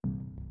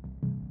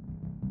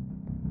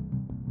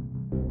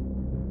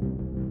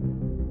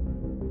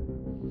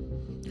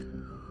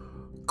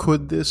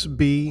Could this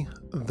be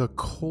the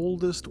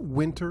coldest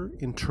winter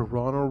in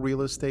Toronto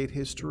real estate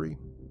history?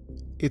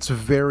 It's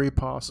very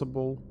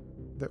possible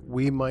that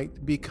we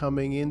might be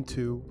coming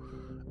into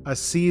a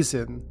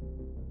season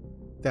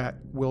that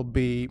will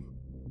be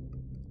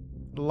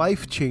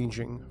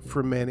life-changing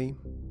for many.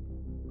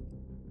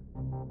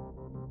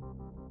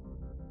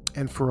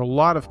 And for a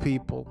lot of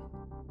people,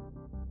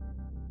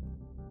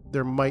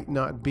 there might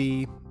not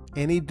be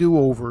any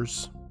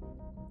do-overs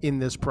in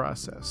this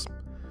process.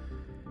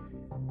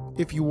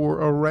 If you were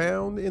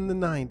around in the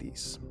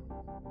 90s,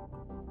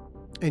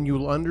 and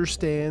you'll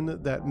understand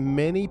that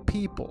many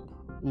people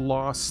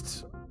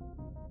lost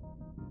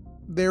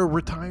their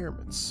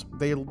retirements.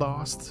 They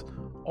lost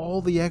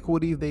all the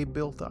equity they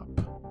built up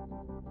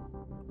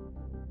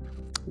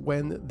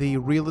when the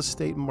real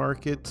estate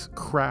market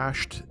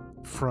crashed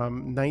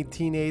from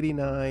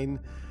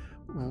 1989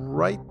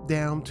 right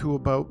down to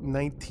about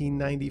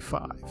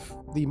 1995.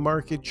 The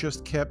market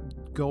just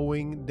kept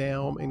going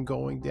down and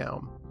going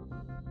down.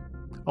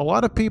 A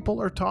lot of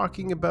people are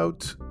talking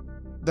about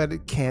that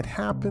it can't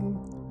happen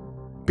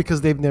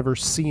because they've never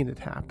seen it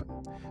happen.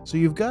 So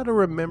you've got to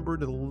remember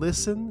to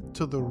listen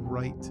to the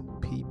right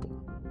people.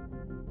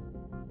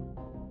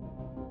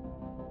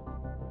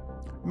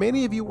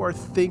 Many of you are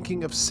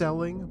thinking of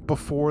selling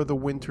before the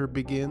winter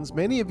begins.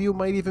 Many of you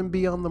might even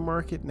be on the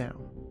market now.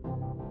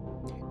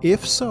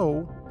 If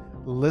so,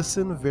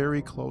 listen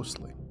very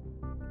closely.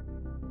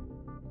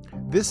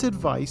 This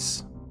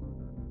advice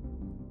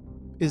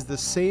is the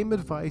same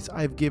advice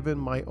I've given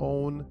my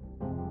own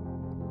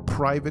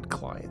private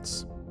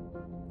clients.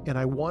 And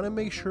I want to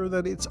make sure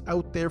that it's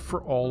out there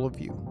for all of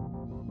you.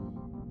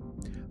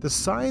 The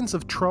signs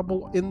of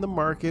trouble in the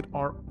market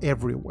are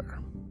everywhere.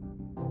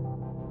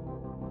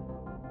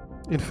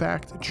 In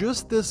fact,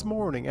 just this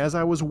morning, as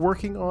I was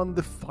working on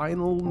the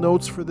final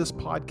notes for this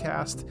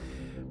podcast,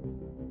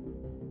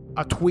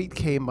 a tweet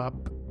came up.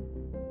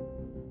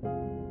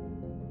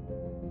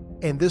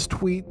 And this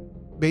tweet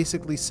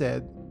basically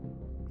said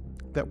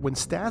that when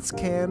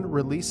StatsCan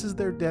releases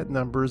their debt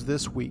numbers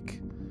this week,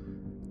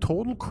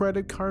 total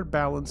credit card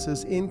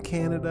balances in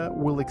Canada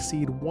will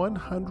exceed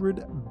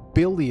 $100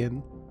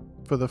 billion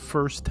for the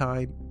first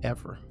time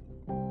ever.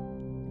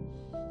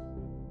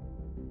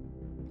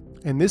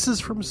 And this is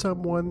from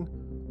someone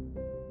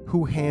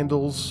who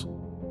handles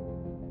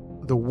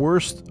the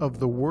worst of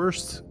the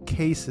worst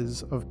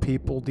cases of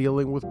people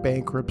dealing with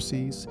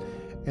bankruptcies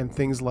and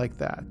things like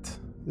that.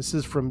 This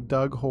is from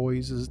Doug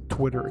Hoy's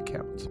Twitter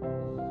account.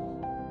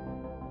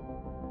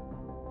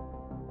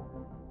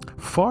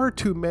 Far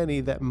too many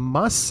that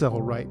must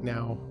sell right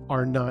now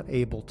are not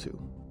able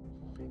to.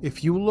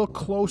 If you look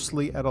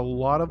closely at a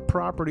lot of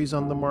properties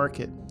on the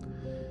market,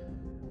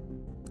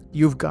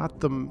 you've got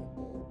them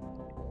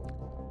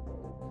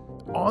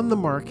on the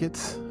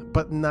market,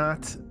 but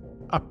not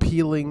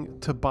appealing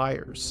to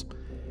buyers.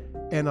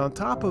 And on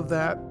top of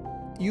that,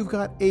 you've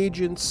got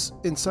agents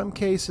in some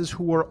cases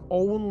who are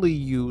only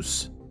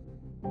used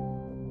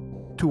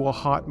to a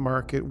hot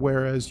market,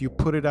 whereas you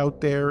put it out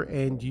there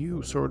and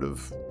you sort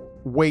of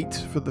wait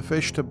for the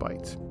fish to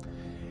bite.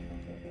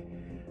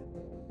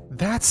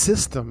 That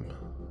system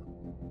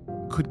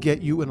could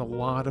get you in a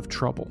lot of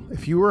trouble.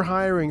 If you are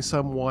hiring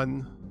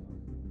someone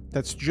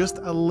that's just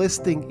a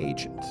listing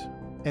agent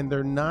and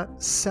they're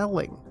not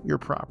selling your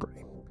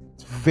property,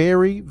 it's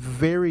very,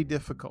 very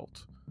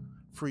difficult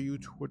for you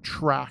to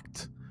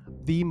attract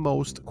the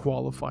most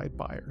qualified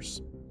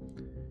buyers.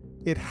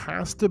 It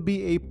has to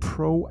be a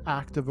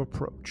proactive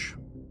approach.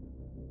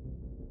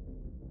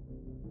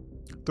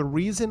 The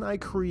reason I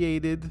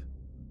created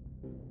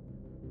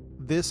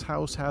This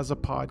House Has a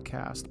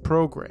Podcast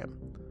program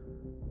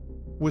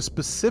was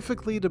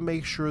specifically to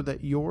make sure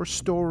that your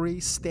story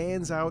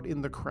stands out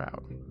in the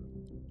crowd.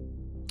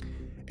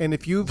 And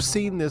if you've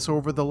seen this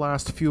over the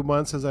last few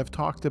months as I've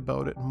talked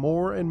about it,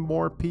 more and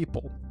more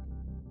people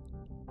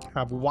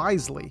have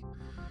wisely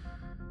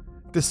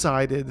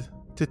decided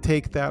to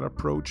take that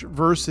approach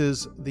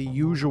versus the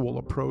usual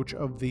approach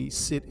of the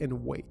sit and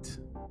wait.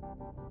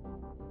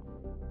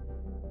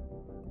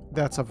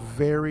 That's a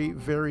very,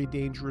 very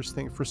dangerous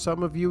thing. For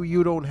some of you,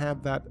 you don't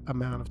have that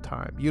amount of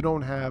time. You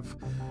don't have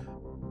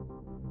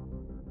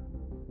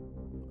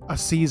a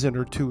season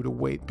or two to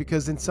wait,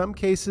 because in some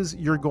cases,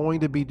 you're going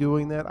to be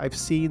doing that. I've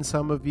seen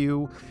some of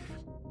you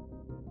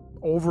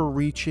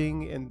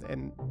overreaching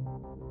and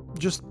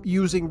just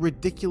using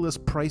ridiculous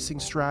pricing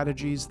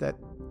strategies that,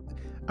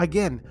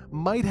 again,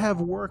 might have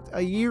worked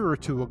a year or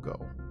two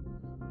ago.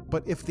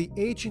 But if the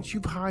agent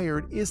you've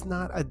hired is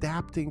not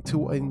adapting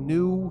to a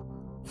new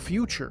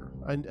future,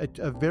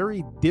 a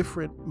very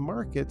different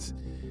market,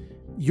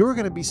 you're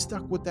going to be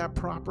stuck with that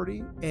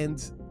property.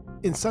 And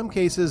in some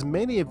cases,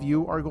 many of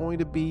you are going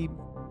to be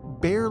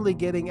barely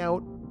getting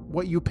out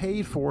what you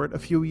paid for it a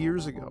few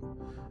years ago.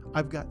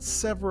 I've got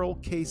several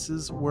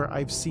cases where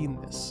I've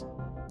seen this.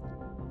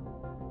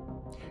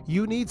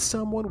 You need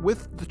someone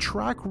with the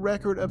track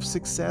record of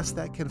success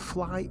that can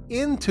fly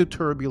into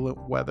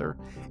turbulent weather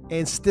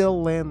and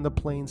still land the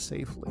plane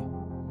safely.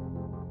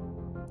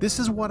 This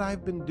is what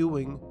I've been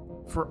doing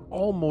for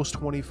almost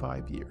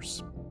 25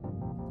 years.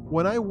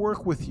 When I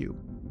work with you,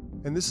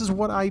 and this is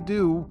what I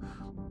do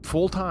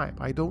full time,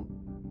 I don't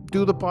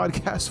do the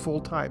podcast full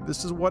time.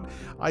 This is what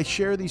I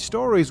share these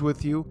stories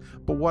with you,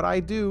 but what I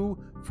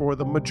do for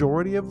the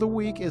majority of the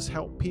week is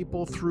help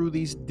people through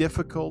these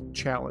difficult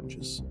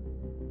challenges.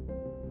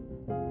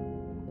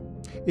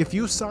 If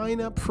you sign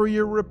up for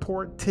your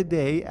report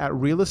today at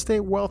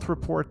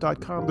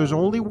realestatewealthreport.com, there's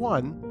only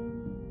one.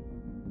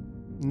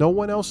 No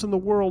one else in the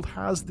world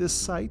has this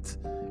site,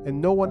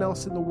 and no one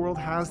else in the world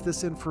has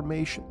this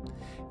information.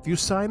 If you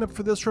sign up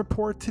for this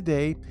report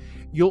today,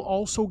 you'll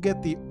also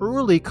get the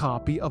early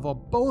copy of a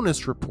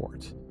bonus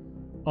report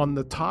on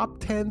the top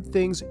 10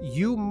 things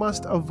you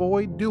must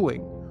avoid doing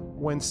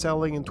when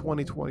selling in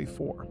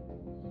 2024.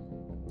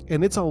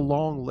 And it's a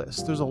long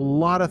list. There's a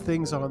lot of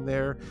things on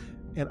there,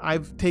 and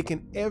I've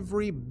taken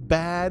every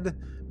bad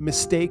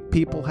mistake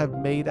people have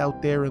made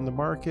out there in the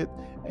market,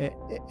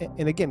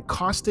 and again,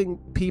 costing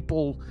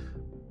people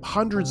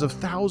hundreds of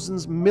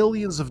thousands,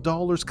 millions of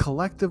dollars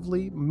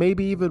collectively,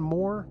 maybe even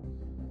more,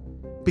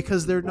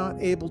 because they're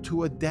not able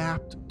to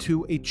adapt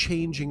to a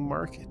changing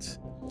market.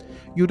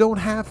 You don't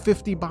have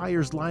 50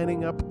 buyers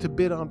lining up to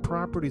bid on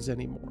properties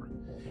anymore.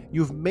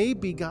 You've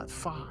maybe got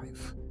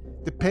 5.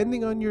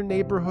 Depending on your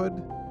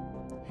neighborhood,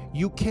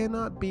 you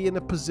cannot be in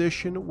a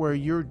position where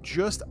you're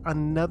just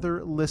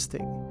another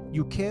listing.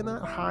 You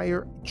cannot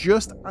hire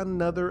just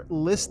another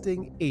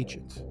listing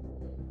agent.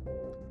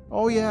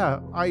 Oh yeah,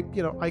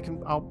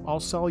 I'll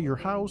sell your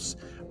house.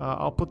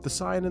 I'll put the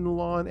sign in the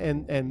lawn,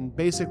 and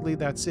basically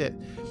that's it.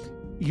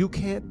 You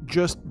can't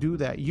just do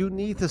that. You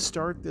need to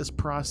start this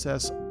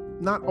process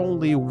not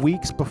only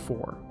weeks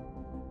before,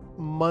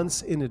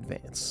 months in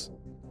advance.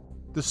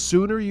 The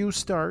sooner you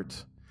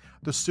start,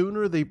 the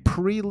sooner the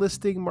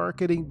pre-listing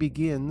marketing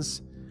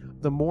begins,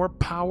 the more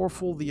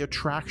powerful the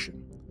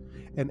attraction.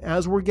 And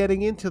as we're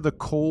getting into the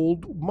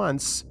cold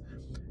months,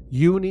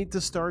 you need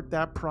to start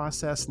that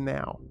process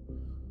now.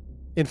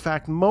 In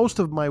fact, most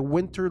of my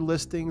winter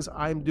listings,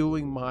 I'm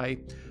doing my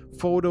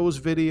photos,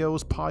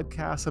 videos,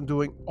 podcasts, I'm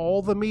doing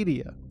all the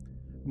media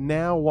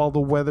now while the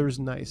weather's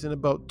nice. In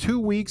about 2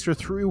 weeks or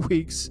 3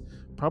 weeks,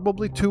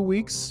 probably 2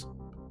 weeks,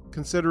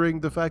 considering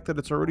the fact that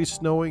it's already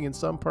snowing in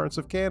some parts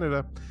of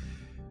Canada,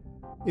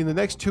 in the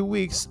next 2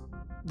 weeks,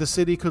 the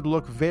city could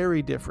look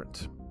very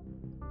different.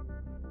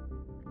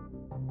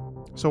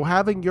 So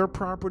having your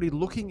property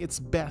looking its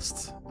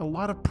best, a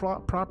lot of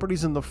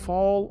properties in the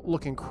fall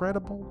look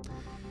incredible,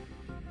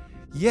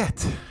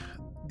 yet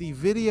the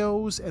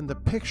videos and the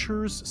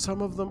pictures,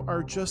 some of them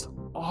are just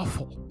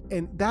awful.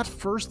 And that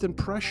first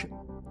impression,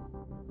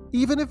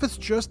 even if it's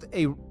just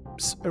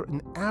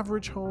an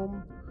average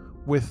home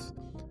with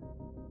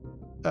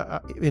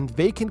in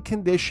vacant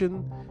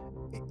condition,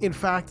 in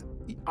fact,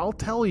 I'll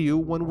tell you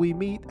when we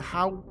meet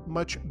how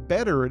much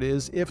better it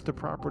is if the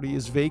property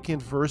is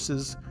vacant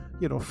versus,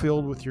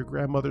 filled with your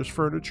grandmother's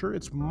furniture.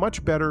 It's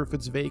much better if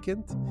it's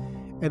vacant.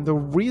 And the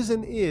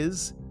reason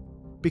is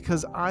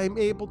because I'm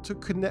able to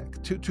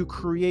connect to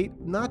create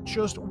not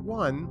just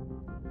one,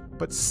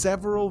 but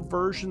several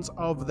versions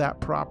of that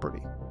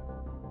property.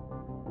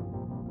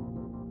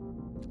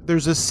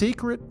 There's a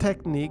secret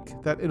technique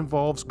that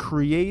involves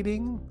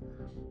creating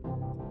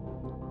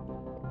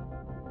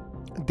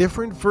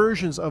different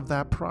versions of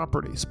that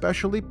property,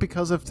 especially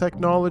because of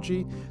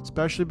technology,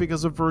 especially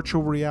because of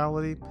virtual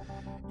reality.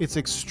 It's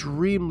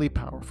extremely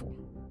powerful.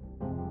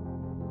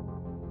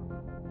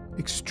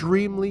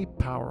 Extremely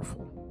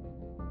powerful.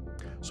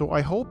 So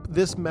I hope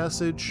this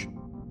message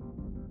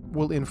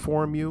will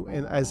inform you.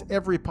 And as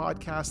every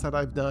podcast that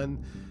I've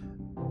done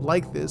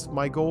like this,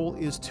 my goal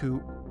is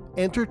to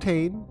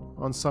entertain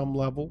on some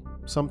level.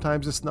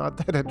 Sometimes it's not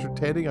that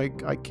entertaining.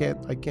 I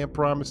can't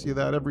promise you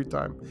that every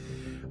time.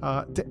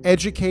 To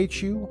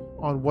educate you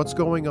on what's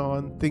going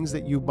on, things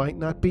that you might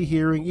not be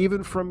hearing,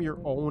 even from your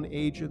own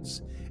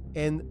agents.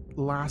 And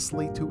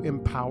lastly, to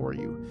empower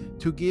you,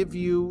 to give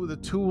you the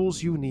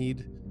tools you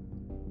need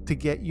to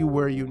get you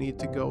where you need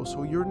to go.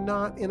 So you're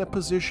not in a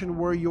position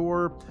where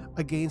you're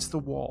against the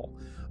wall.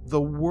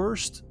 The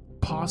worst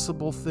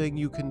possible thing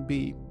you can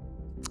be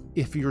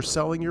if you're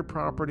selling your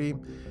property,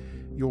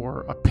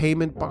 you're a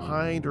payment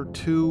behind or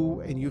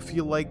two, and you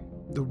feel like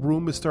the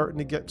room is starting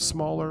to get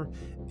smaller,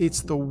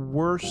 it's the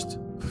worst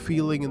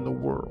feeling in the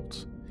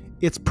world.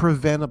 It's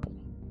preventable.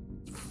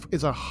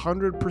 It's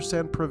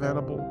 100%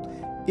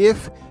 preventable.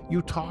 If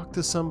you talk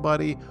to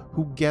somebody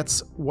who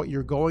gets what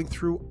you're going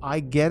through,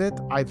 I get it.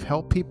 I've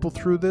helped people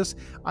through this.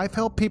 I've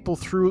helped people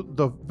through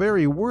the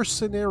very worst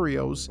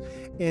scenarios,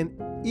 and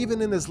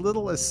even in as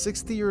little as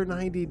 60 or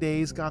 90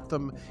 days, got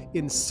them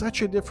in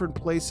such a different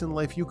place in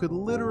life. You could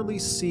literally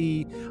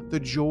see the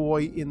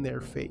joy in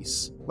their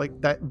face, like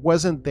that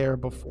wasn't there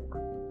before.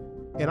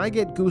 And I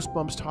get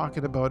goosebumps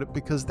talking about it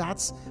because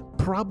that's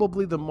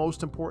probably the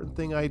most important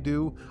thing I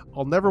do.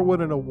 I'll never win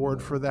an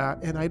award for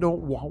that, and I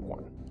don't want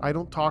one. I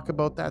don't talk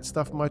about that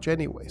stuff much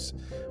anyways.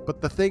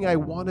 But the thing I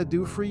want to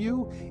do for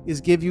you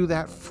is give you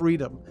that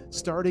freedom,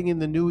 starting in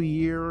the new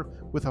year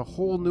with a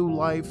whole new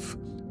life,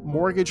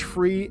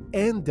 mortgage-free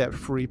and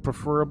debt-free,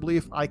 preferably,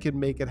 if I can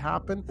make it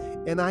happen.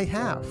 And I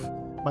have.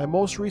 My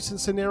most recent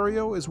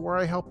scenario is where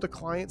I helped a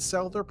client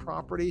sell their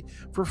property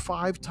for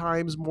 5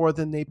 times more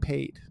than they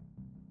paid.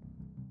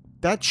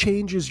 That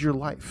changes your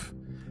life.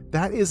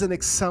 That is an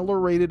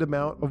accelerated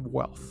amount of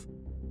wealth.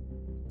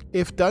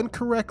 If done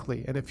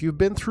correctly, and if you've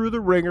been through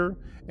the ringer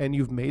and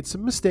you've made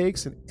some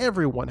mistakes, and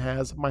everyone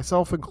has,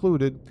 myself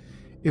included,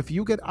 if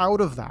you get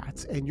out of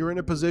that and you're in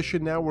a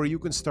position now where you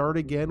can start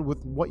again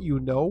with what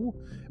you know,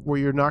 where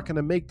you're not going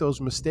to make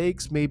those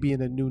mistakes, maybe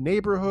in a new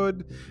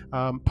neighborhood,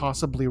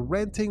 possibly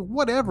renting,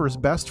 whatever is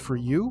best for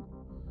you,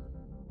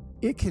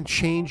 it can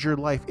change your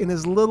life in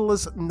as little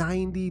as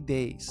 90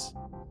 days.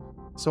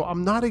 So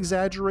I'm not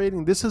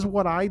exaggerating. This is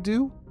what I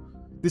do.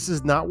 This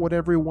is not what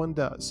everyone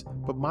does.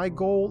 But my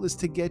goal is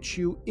to get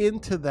you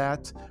into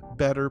that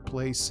better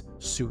place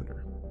sooner.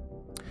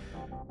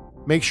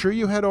 Make sure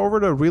you head over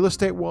to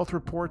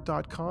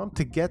realestatewealthreport.com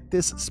to get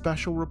this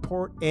special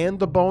report and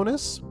the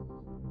bonus.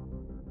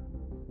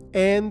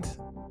 And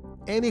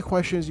any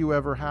questions you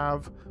ever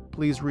have,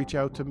 please reach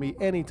out to me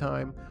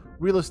anytime,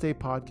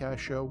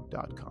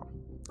 realestatepodcastshow.com.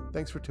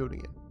 Thanks for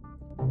tuning in.